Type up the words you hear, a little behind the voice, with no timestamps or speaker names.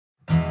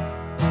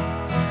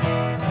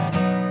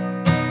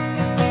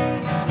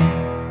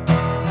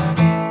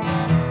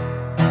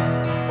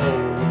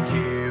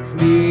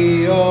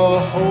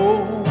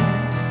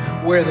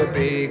where the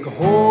big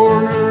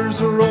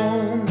horners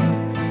roam,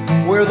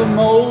 where the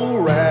mole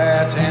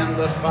rat and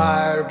the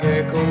fire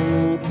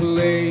gecko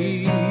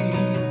play,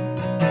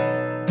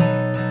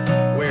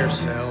 where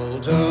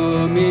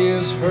seldom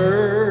is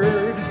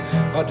heard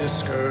a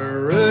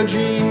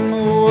discouraging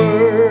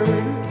word,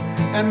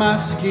 and my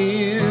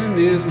skin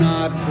is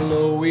not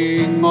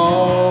glowing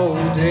all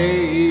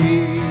day.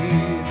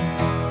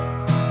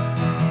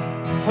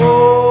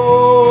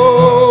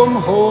 Home,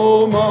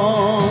 home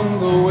on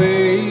the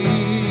wastes,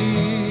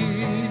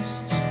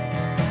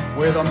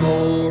 where the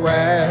mole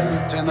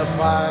rat and the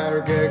fire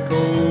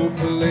gecko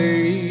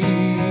play,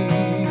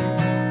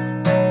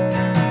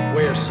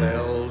 where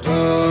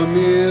seldom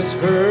is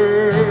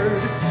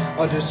heard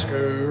a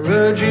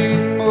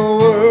discouraging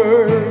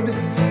word,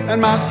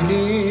 and my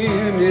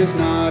skin is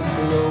not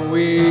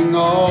glowing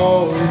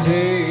all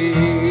day.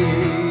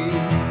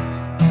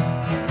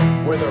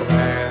 Where the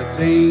rats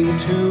ain't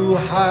too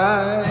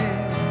high,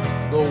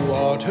 the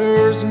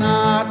water's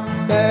not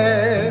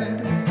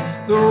bad,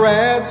 the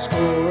rat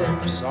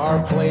scorps are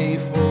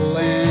playful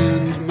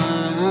and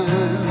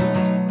mild.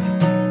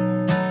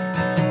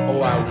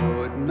 Oh, I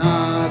would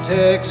not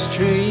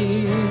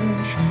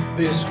exchange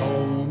this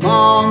home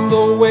on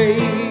the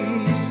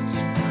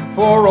wastes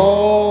for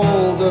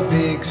all the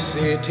big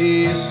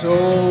cities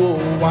so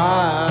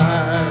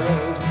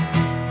wild.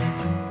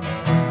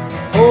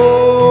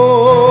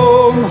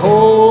 Home,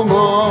 home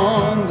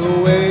on the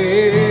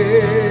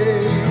wastes,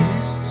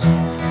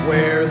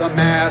 where the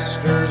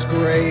master's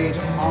great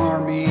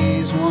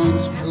armies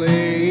once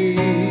played,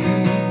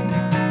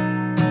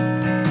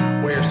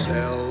 where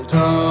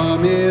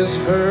seldom is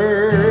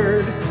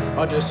heard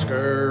a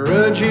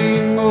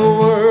discouraging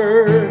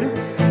word,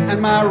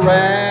 and my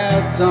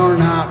rats are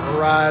not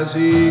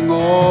rising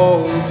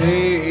all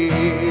day.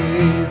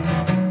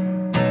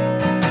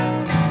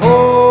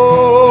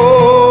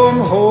 Home,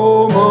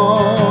 home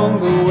on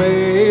the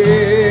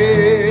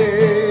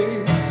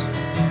wastes,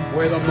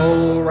 where the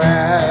mole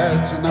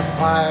rat and the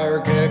fire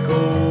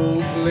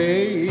gecko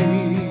play,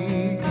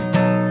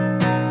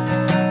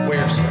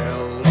 where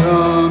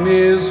seldom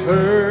is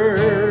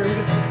heard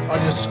a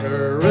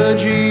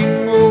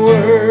discouraging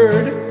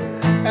word,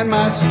 and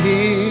my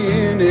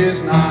skin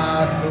is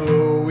not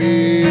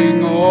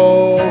glowing all